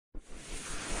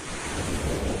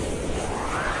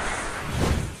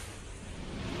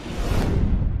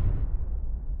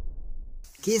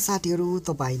के साथीहरू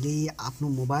तपाईले आफ्नो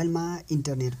मोबाइलमा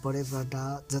इन्टरनेट प्रयोग गर्दा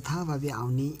जथाभावी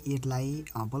आउने एडलाई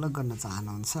ब्लक गर्न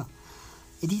चाहनुहुन्छ?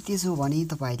 यदि त्यसो हो भने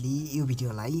तपाईले यो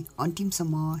भिडियोलाई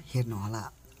अन्तिमसम्म हेर्नुहोला।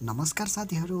 नमस्कार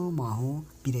साथीहरू, म हुँ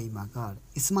बिरै Magar.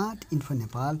 Smart info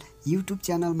Nepal YouTube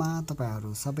च्यानलमा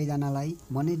तपाईहरू सबैजनालाई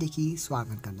मनैदेखि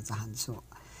स्वागत गर्न चाहन्छु।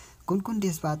 कुन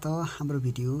देशबाट हाम्रो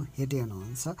भिडियो हेर्दै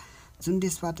हुनुहुन्छ, जुन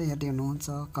देशबाट हेर्दै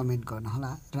हुनुहुन्छ कमेन्ट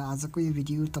गर्नुहोला। र आजको यो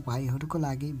भिडियो तपाईहरूको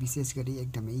लागि विशेष गरी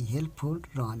एकदमै हेल्पफुल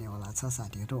रहनेवाला छ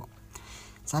साथीहरू।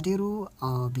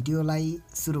 भिडियोलाई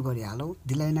सुरु गरिहालौँ।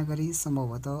 ढिलाइ नगरी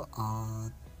सम्भवतः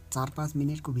 4-5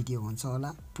 मिनटको भिडियो हुन्छ होला।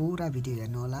 पुरा भिडियो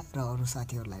हेर्नुहोला र अरू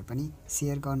साथीहरूलाई पनि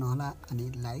सेयर गर्नुहोला अनि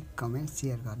लाइक कमेन्ट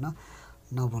सेयर गर्न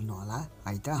नभुल्नुहोला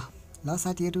है त। ल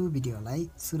साथीहरू, भिडियोलाई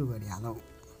सुरु गरिहालौँ।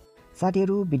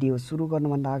 साथीहरू, भिडियो सुरु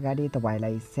गर्नुभन्दा अगाडि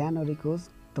तपाईलाई सानो रिक्वेस्ट,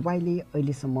 तपाईले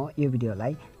अहिलेसम्म यो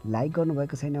भिडियोलाई लाइक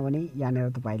गर्नुभएको छैन भने यहाँनिर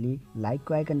तपाईले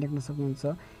लाइकको आइकन देख्न सक्नुहुन्छ।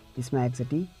 यसमा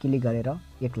एकचोटि क्लिक गरेर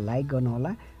एक लाइक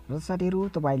गर्नुहोला। र साथीहरू,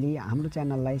 तपाईले हाम्रो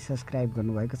च्यानललाई सब्स्क्राइब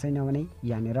गर्नुभएको छैन भने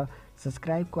यहाँनिर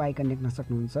सब्स्क्राइबको आइकन देख्न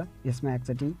सक्नुहुन्छ। यसमा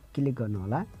एकचोटि क्लिक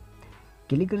गर्नुहोला।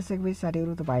 क्लिक गरिसकेपछि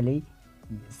साथीहरू, तपाईले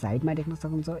साइडमा देख्न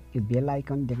सक्नुहुन्छ यो बेल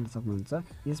आइकन देख्न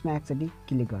सक्नुहुन्छ। यसमा एकचोटि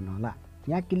क्लिक गर्नुहोला।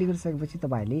 यहाँ क्लिक गरिसकेपछि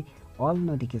तपाईले अल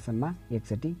नोटिफिकेसनमा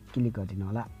एकचोटि क्लिक गरिदिनु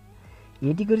होला।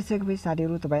 यति गरिसकेपछि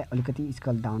साथीहरू, तपाईँ अलिकति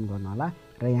स्क्रल डाउन गर्नुहोला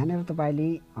र यहाँनिर तपाईँले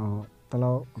तल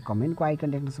कमेन्टको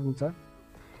आइकन देख्न सक्नुहुन्छ।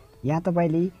 यहाँ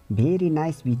तपाईँले भेरी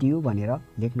नाइस भिडियो भनेर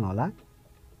लेख्नुहोला।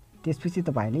 त्यसपछि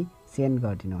तपाईँले सेन्ड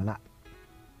गरिदिनु होला।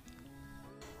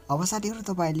 अब साथीहरू,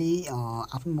 तपाईँले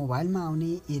आफ्नो मोबाइलमा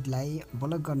आउने एडलाई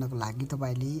ब्लक गर्नको लागि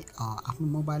तपाईँले आफ्नो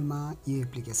मोबाइलमा यो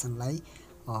एप्लिकेसनलाई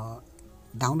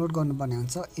डाउनलोड गर्नुपर्ने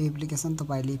हुन्छ। यो एप्लिकेसन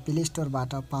तपाईँले प्ले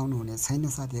स्टोरबाट पाउनुहुने छैन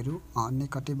साथीहरू, अन्य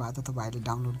कतैबाट तपाईँले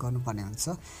डाउनलोड गर्नुपर्ने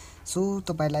हुन्छ। सो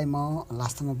तपाईँलाई म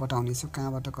लास्टमा बताउने छु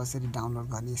कहाँबाट कसरी डाउनलोड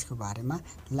गर्ने यसको बारेमा।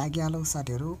 लागिहालौँ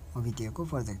साथीहरू भिडियोको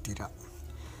प्रोजेक्टतिर।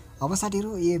 अब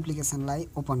साथीहरू, यो एप्लिकेसनलाई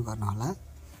ओपन गर्नुहोला।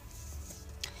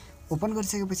 ओपन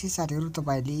गरिसकेपछि साथीहरू,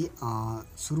 तपाईँले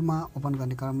सुरुमा ओपन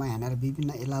गर्ने क्रममा यहाँनिर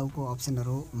विभिन्न एलाउको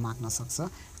अप्सनहरू माग्न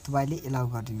सक्छ। तपाईँले एलाउ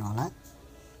गरिदिनु होला।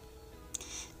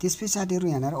 त्यसपछि साथीहरू,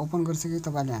 यहाँनिर ओपन गरिसकेपछि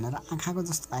तपाईँले यहाँनिर आँखाको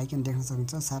जस्तो आइकन देख्न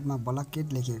सक्नुहुन्छ। साथमा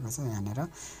ब्लकेट लेखिएको छ यहाँनिर।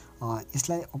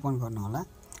 यसलाई ओपन गर्नुहोला।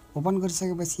 ओपन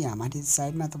गरिसकेपछि यहाँ माथि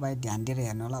साइडमा तपाईँ ध्यान दिएर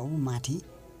हेर्नुहोला। माथि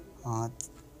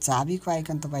चाबीको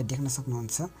आइकन तपाईँ देख्न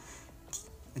सक्नुहुन्छ।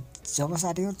 जब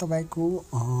साथीहरू तपाईँको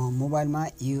मोबाइलमा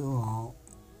यो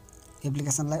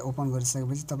एप्लिकेसनलाई ओपन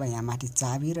गरिसकेपछि तपाईँ यहाँ माथि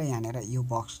चाबी र यहाँनिर यो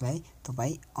बक्सलाई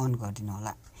तपाईँ अन गरिदिनु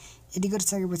होला। यदि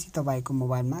गरिसकेपछि तपाईँको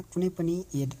मोबाइलमा कुनै पनि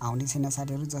एड आउने छैन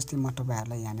साथीहरू। जस्तै म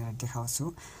तपाईँहरूलाई यहाँनिर देखाउँछु।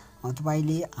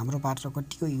 तपाईँले हाम्रो पात्र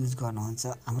कतिको युज गर्नुहुन्छ,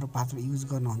 हाम्रो पात्र युज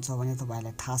गर्नुहुन्छ भने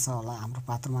तपाईँलाई थाहा छ होला हाम्रो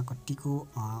पात्रमा कतिको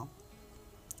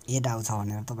एड आउँछ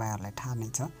भनेर तपाईँहरूलाई थाहा नै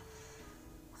छ।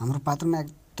 हाम्रो पात्रमा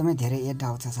एकदमै धेरै एड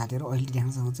आउँछ साथीहरू। अहिले देख्न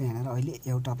सक्नुहुन्छ यहाँनिर अहिले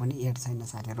एउटा पनि एड छैन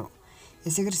साथीहरू।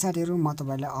 यसै गरी साथीहरू, म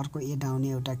तपाईँलाई अर्को एड आउने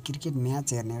एउटा क्रिकेट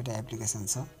म्याच हेर्ने एउटा एप्लिकेसन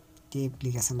छ। त्यो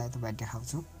एप्लिकेसनलाई तपाईँ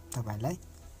देखाउँछु तपाईँलाई।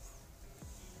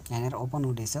 यहाँनिर ओपन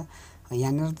हुँदैछ।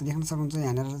 यहाँनिर देख्न सक्नुहुन्छ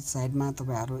यहाँनिर साइडमा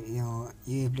तपाईँहरू यो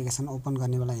एप्लिकेसन ओपन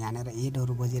गर्ने बेला यहाँनिर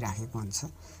एडहरू बजिराखेको हुन्छ,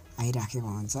 आइराखेको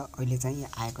हुन्छ। अहिले चाहिँ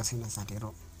आएको छैन साथीहरू।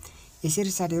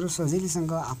 यसरी साथीहरू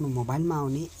सजिलैसँग आफ्नो मोबाइलमा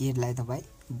आउने एडलाई तपाईँ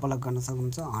ब्लक गर्न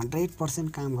सक्नुहुन्छ। 100%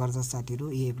 काम गर्छ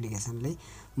साथीहरू यो एप्लिकेसनले।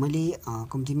 मैले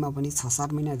कम्तीमा पनि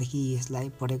 6-7 महिनादेखि यसलाई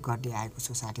प्रयोग गर्दै आएको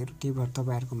छु साथीहरू। त्यही भएर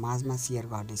तपाईँहरूको माझमा सेयर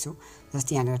गर्दैछु।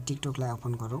 जस्तै यहाँनिर टिकटकलाई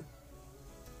ओपन गरौँ।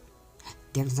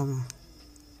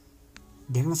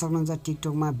 देख्न सक्नुहुन्छ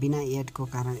टिकटकमा बिना एडको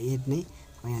कारण एड नै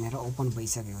यहाँनिर ओपन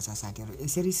भइसकेको छ साथीहरू।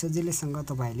 यसरी सजिलैसँग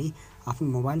तपाईँले आफ्नो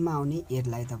मोबाइलमा आउने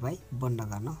एडलाई तपाईँ बन्द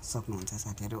गर्न सक्नुहुन्छ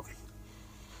साथीहरू।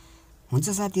 हुन्छ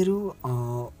साथीहरू,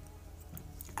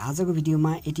 आजको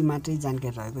भिडियोमा यति मात्रै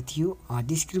जानकारी रहेको थियो।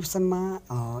 डिस्क्रिप्सनमा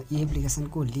यो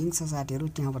एप्लिकेसनको लिङ्क छ साथीहरू,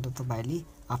 त्यहाँबाट तपाईँले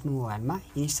आफ्नो मोबाइलमा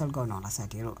इन्स्टल गर्नुहोला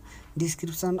साथीहरू।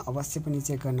 डिस्क्रिप्सन अवश्य पनि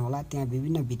चेक गर्नुहोला, त्यहाँ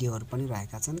विभिन्न भिडियोहरू पनि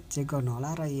रहेका छन्। चेक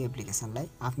गर्नुहोला र यो एप्लिकेसनलाई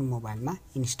आफ्नो मोबाइलमा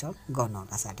इन्स्टल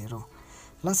गर्नुहोला साथीहरू।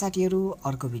 ल साथीहरू,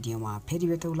 अर्को भिडियोमा फेरि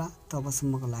भेटौँला।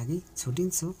 तबसम्मको लागि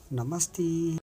छुटिन्छु। नमस्ते।